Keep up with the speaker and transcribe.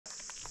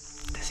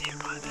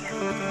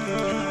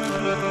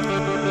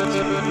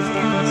Shoot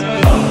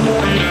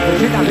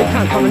that big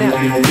cunt coming out.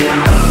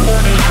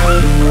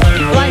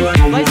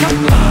 Blaze,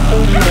 come.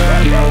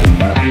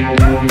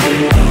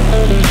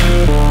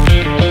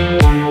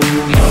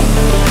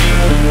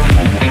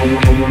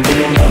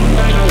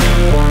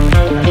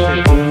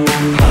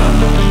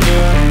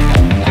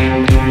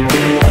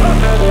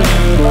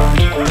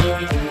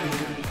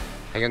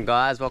 Hey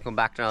guys, welcome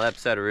back to another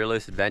episode of Real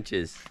Loose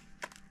Adventures.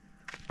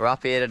 We're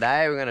up here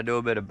today, we're going to do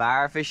a bit of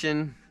barra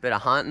fishing, a bit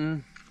of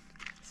hunting,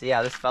 see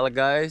how this fella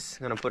goes.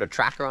 I'm going to put a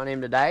tracker on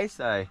him today,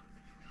 so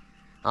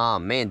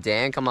me and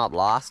Dan come up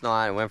last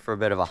night and went for a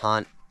bit of a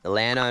hunt. The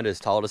landowners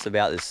told us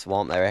about this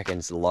swamp they reckon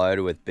it's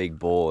loaded with big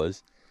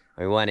boars.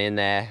 We went in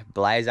there,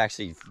 Blaze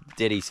actually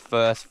did his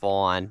first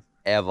find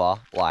ever.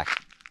 Like,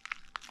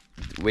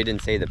 we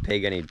didn't see the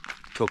pig and he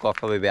took off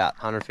probably about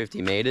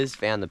 150 meters,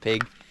 found the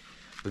pig.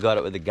 We got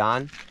it with a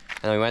gun,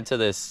 and we went to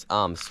this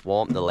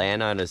swamp the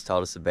landowners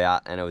told us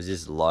about, and it was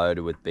just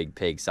loaded with big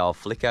pigs. So I'll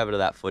flick over to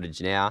that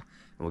footage now, and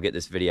we'll get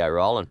this video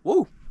rolling.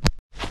 Woo!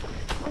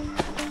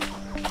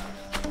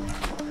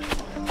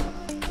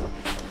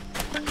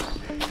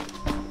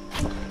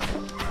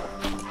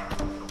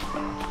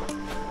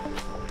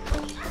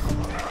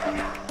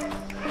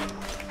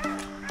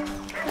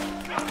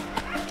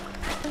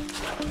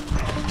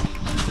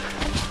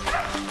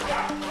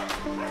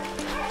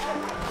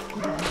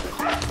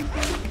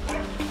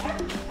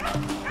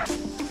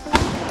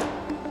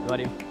 Got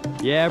him.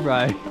 Yeah,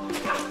 bro.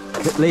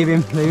 Leave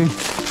him.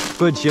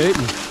 Good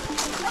shooting.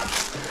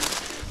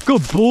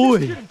 Good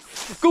boy.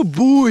 Good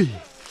boy.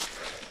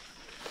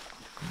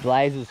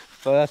 Blaze's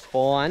first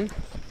find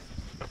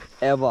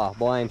ever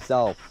by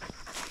himself.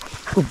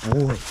 Good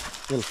boy.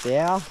 Little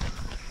sour.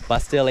 But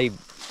still, he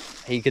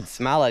could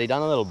smell it. He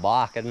done a little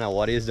bark. I don't know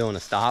what he was doing to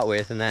start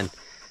with, and then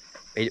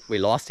we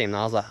lost him. And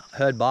I was like,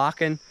 heard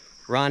barking,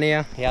 run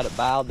here. He had it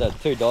bailed. The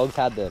two dogs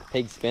had the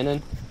pig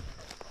spinning.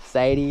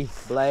 Sadie,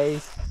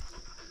 Blaze.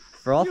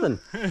 Frothing.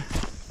 Might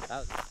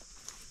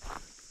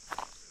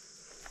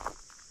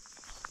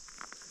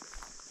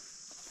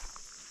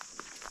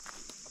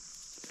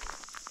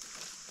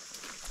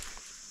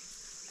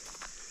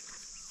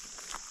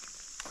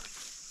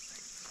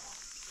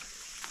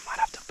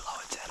have to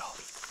blow its head off.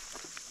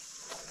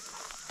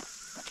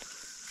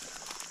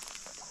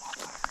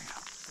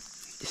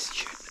 Just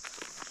shoot.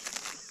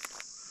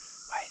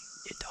 Wait,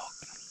 your dog.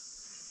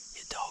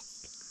 Your dog.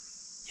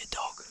 Your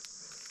dog.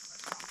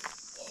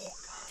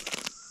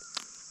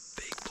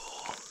 Big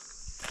boar.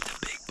 That's a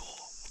big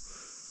boar.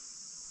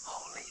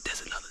 Holy,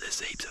 there's another, there's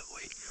heaps of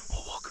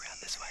we'll walk around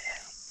this way,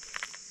 yeah.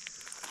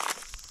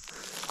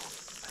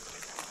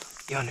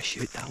 You wanna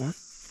shoot that one?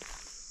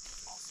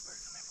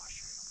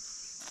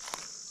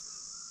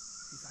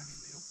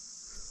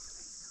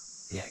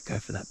 Yeah, go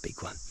for that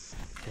big one.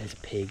 There's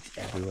pigs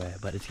everywhere,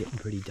 but it's getting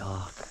pretty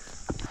dark.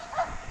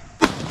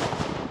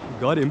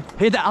 Got him.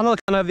 Hey, that another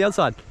one over the other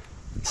side.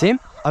 See him?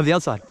 Over the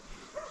other side.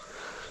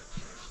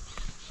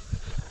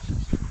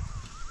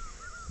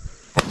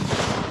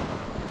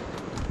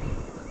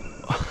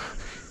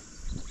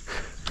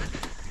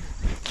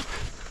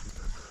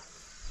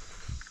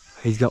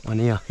 He's got one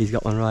here. He's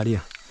got one right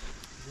here.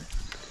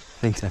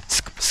 I think so.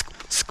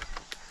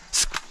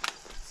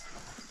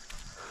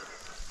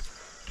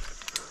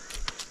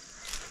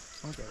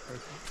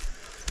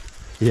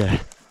 Yeah.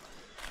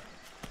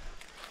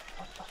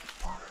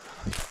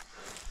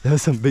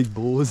 There's some big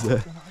boars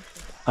there.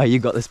 Oh, you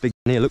got this big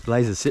one here. Look,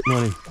 Blaze is sitting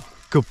on him.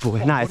 Good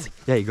boy. No, it's,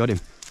 yeah, you got him.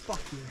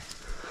 Fuck yeah.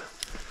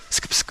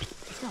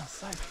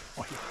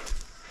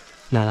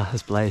 No,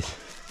 that's Blaze.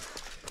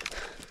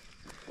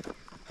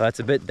 So it's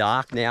a bit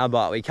dark now,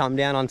 but we come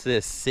down onto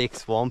this sick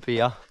swamp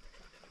here.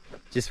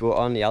 Just we're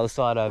on the other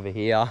side over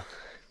here,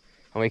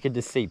 and we could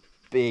just see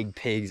big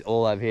pigs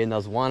all over here. And there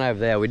was one over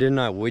there. We didn't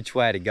know which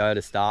way to go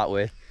to start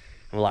with.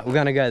 And we're like, we're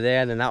gonna go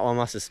there. Then that one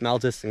must have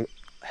smelt us and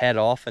head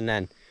off. And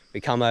then we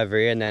come over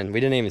here, and then we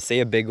didn't even see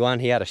a big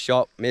one. He had a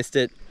shot, missed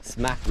it,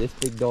 smacked this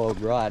big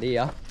dog right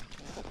here.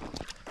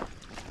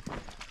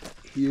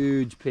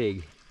 Huge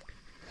pig.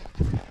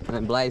 And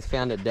then Blaze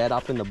found it dead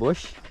up in the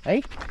bush.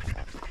 Hey?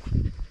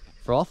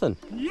 Frothing.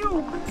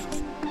 You.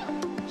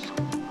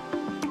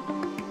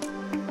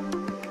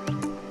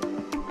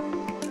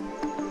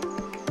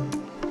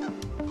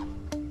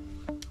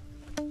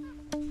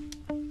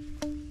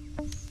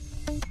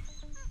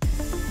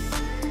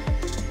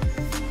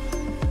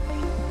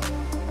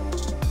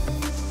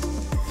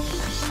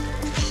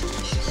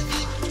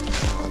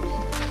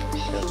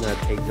 There's no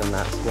pigs on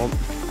that swamp.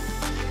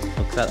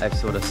 Looks like they've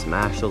sort of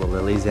smashed all the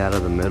lilies out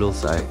of the middle,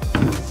 so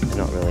they're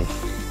not really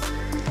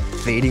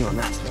feeding on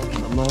that swamp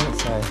at the moment.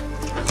 So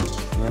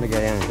I'm gonna go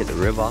down and hit the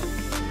river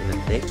in the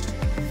thick.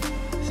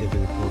 See if we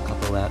can pull a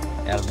couple out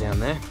of down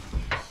there.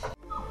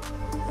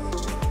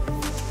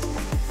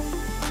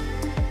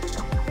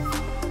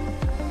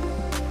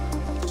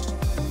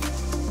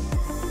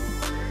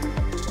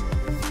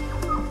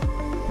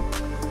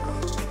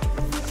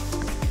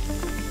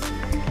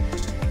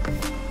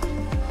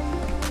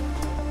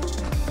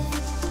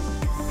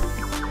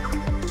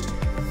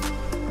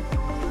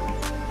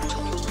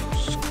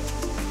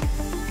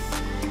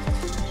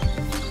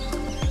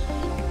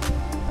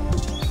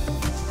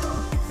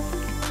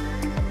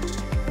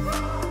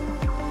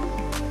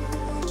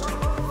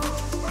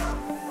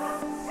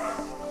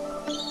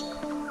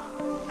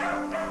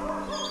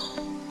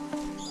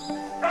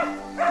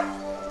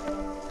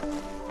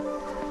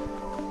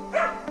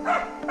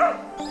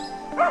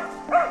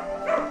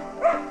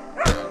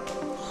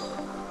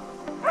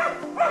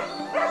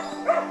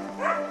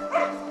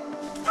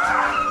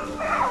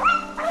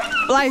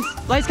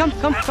 Blaze, come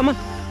on.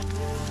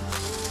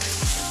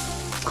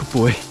 Good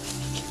boy.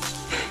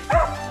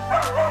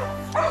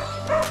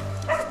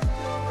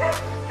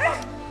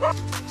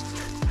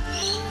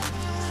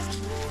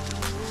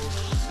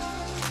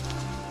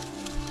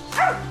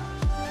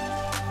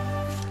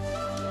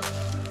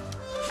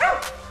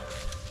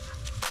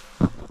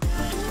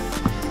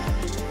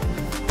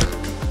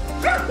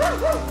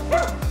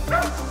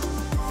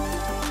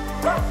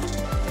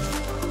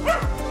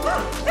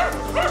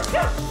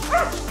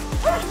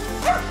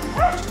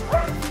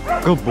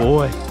 Good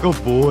boy,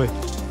 good boy,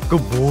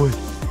 good boy.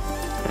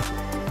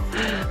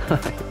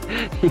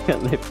 You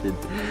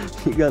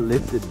got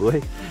lifted,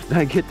 boy.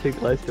 Don't get too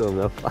close to him,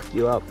 they'll fuck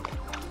you up.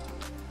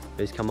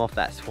 Just come off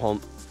that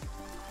swamp,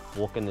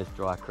 walking this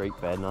dry creek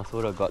bed, and I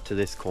thought I got to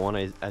this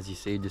corner, as you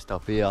see just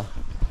up here,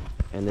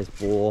 and this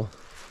boar.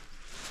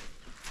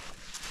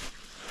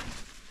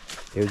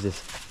 He was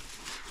just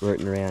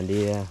rooting around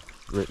here,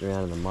 rooting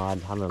around in the mud,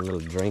 having a little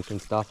drink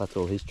and stuff. That's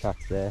all his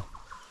tracks there.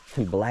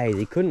 And Blaze,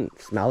 he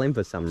couldn't smell him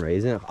for some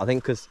reason. I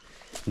think because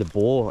the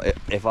boar,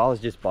 if I was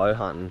just bow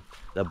hunting,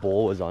 the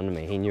boar was on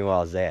me. He knew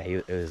I was there.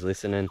 He was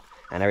listening,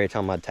 and every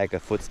time I'd take a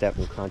footstep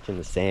and crunch in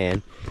the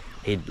sand,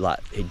 he'd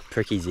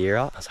prick his ear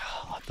up. I was like,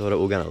 oh, I thought we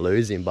were going to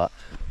lose him, but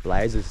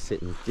Blaze was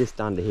sitting just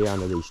under here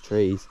under these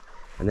trees,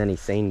 and then he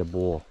seen the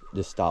boar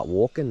just start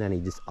walking, then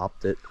he just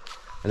upped it,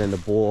 and then the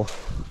boar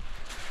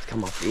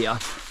come up here.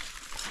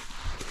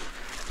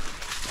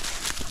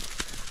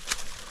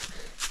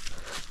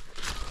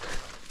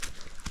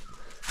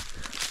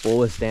 Boar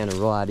was standing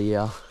right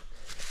here,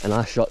 and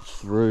I shot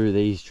through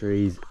these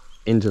trees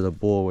into the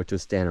boar, which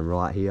was standing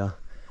right here.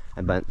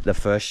 And but the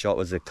first shot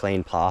was a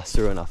clean pass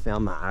through, and I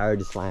found my arrow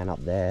just laying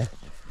up there.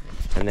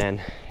 And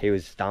then he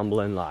was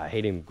stumbling, like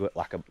hit him good,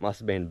 like it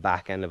must have been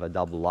back end of a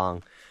double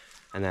lung.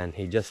 And then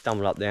he just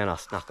stumbled up there, and I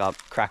snuck up,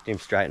 cracked him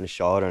straight in the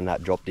shoulder, and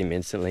that dropped him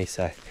instantly.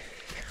 So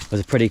it was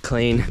a pretty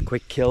clean,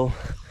 quick kill.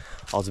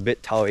 I was a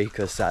bit toey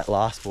because that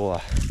last boar,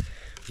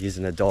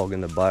 using the dog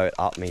and the boat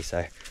up me. So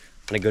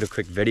I'm gonna go to a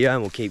quick video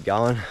and we'll keep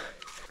going.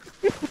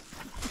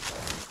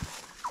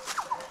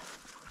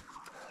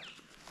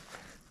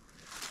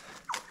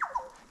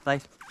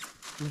 Thanks.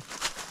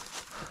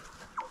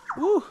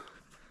 Woo!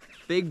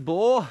 Big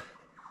boar.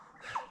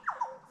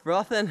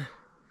 Frothing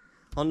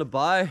on the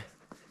bow.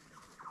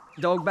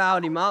 Dog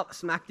barreled him up,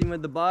 smacked him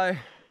with the bow.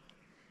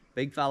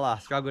 Big fella,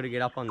 struggled to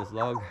get up on this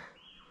log.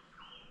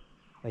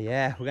 But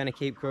yeah, we're gonna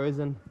keep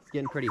cruising. It's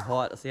getting pretty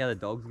hot. Let's see how the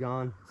dog's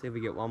going. See if we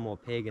get one more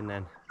pig, and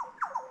then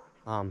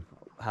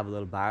have a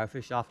little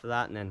barrowfish after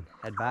that, and then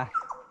head back.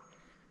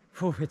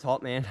 Whew, it's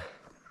hot, man.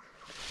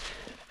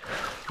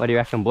 What do you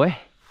reckon, boy?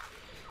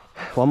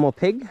 One more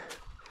pig?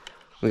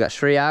 We got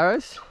 3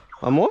 arrows.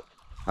 One more?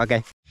 Okay.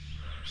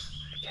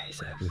 Okay,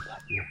 so we've like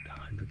walked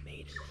 100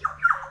 meters, and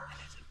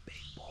there's a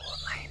big boar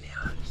laying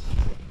out.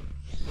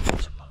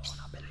 There's a boar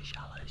up in the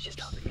shallows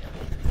just up here.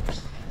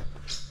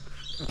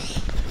 I'm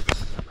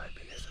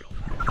hoping this little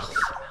fella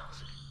smells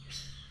it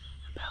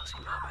and bails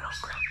him up, and I'll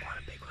grab quite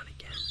a big one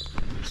again.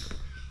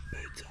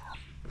 Boots off.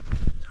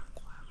 Not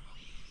quite.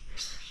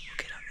 We'll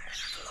get up there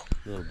and have a look.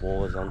 Little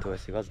boar was onto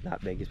us. He wasn't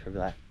that big. He's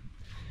probably like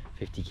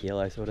 50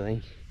 kilos sort of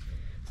thing.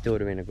 Still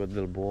would have been a good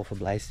little boar for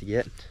Blaze to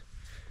get.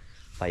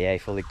 But yeah, he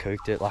fully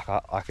cooked it. Like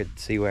I could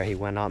see where he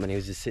went up, and he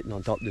was just sitting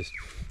on top just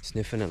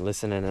sniffing and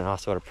listening, and I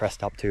sort of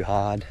pressed up too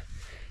hard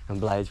and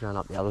Blaze ran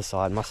up the other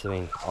side. Must have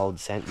been old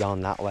scent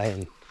going that way,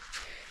 and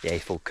yeah, he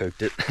full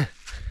cooked it.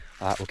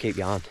 Alright, we'll keep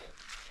going.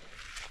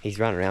 He's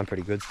running around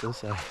pretty good still,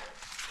 so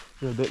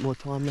a bit more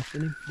time left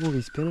in him. Oh,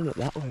 he's spinning it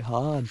that way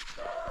hard.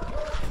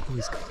 Oh,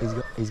 he's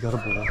got a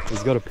boar.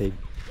 He's got a pig.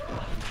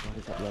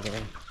 He's up the other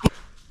end.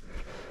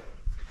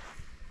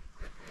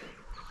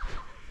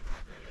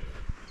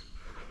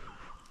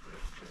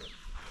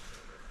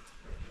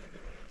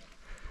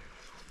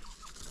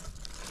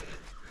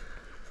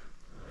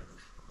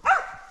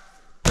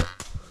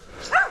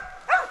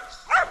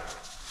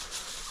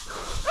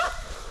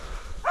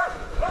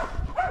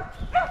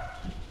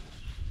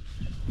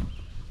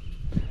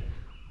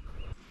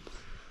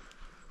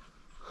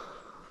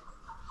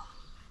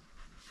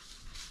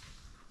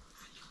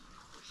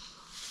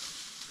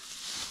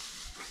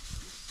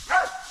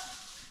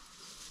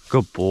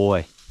 Good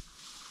boy.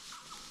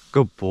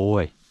 Good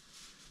boy.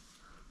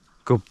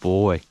 Good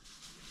boy.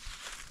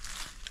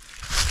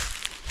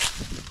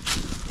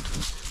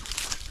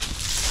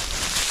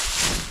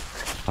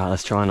 Alright,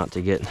 let's try not to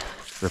get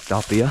ripped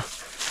up here.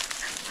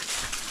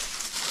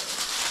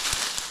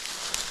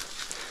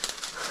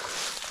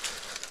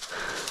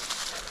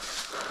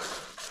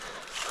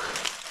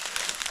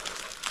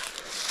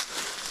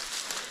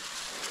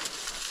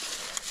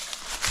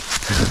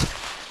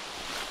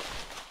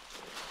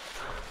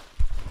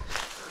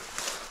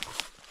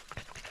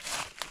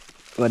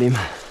 Got him.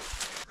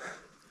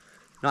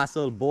 Nice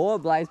little boar.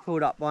 Blaze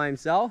pulled up by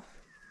himself,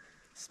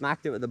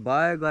 smacked it with the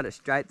bow, got it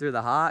straight through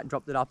the heart,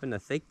 dropped it up in the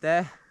thick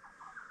there.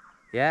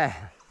 Yeah,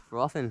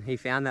 frothing. He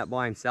found that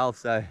by himself,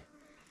 so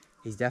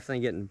he's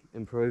definitely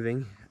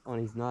improving on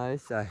his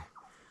nose. So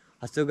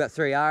I still got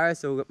 3 arrows,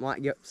 so we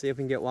might see if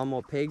we can get one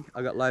more pig.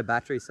 I got low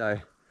battery, so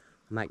I'll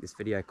make this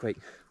video quick.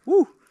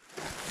 Woo!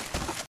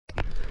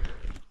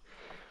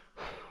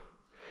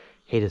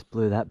 He just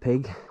blew that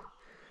pig.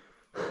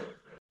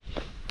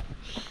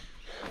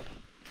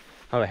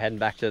 Oh, we're heading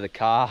back to the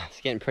car. It's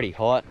getting pretty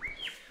hot.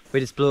 We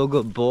just blew a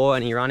good boar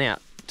and he ran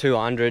out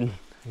 200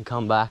 and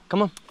come back.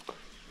 Come on.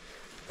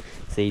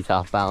 See, he's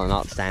half barreling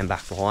up, staying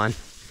back behind.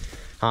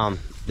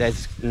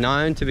 There's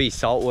known to be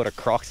saltwater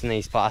crocs in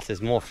these parts.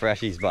 There's more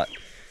freshies, but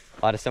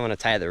I just don't want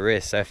to take the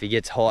risk. So if he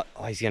gets hot,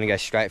 he's going to go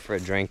straight for a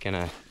drink in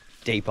a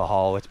deeper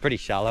hole. It's pretty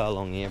shallow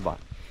along here, but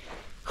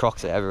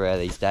crocs are everywhere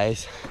these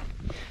days.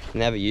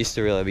 Never used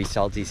to really be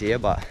salties here,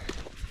 but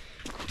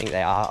I think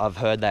they are. I've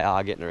heard they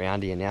are getting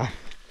around here now.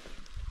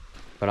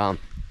 But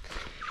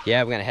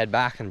yeah, we're gonna head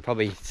back and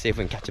probably see if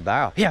we can catch a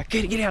barrel. Yeah,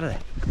 get out of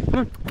there. Come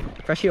on.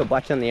 Freshie will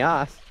bite you on the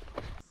ass.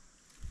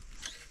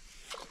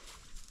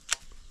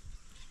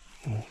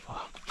 Oh,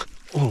 fuck.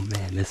 Oh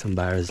man, there's some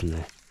barrows in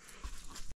there.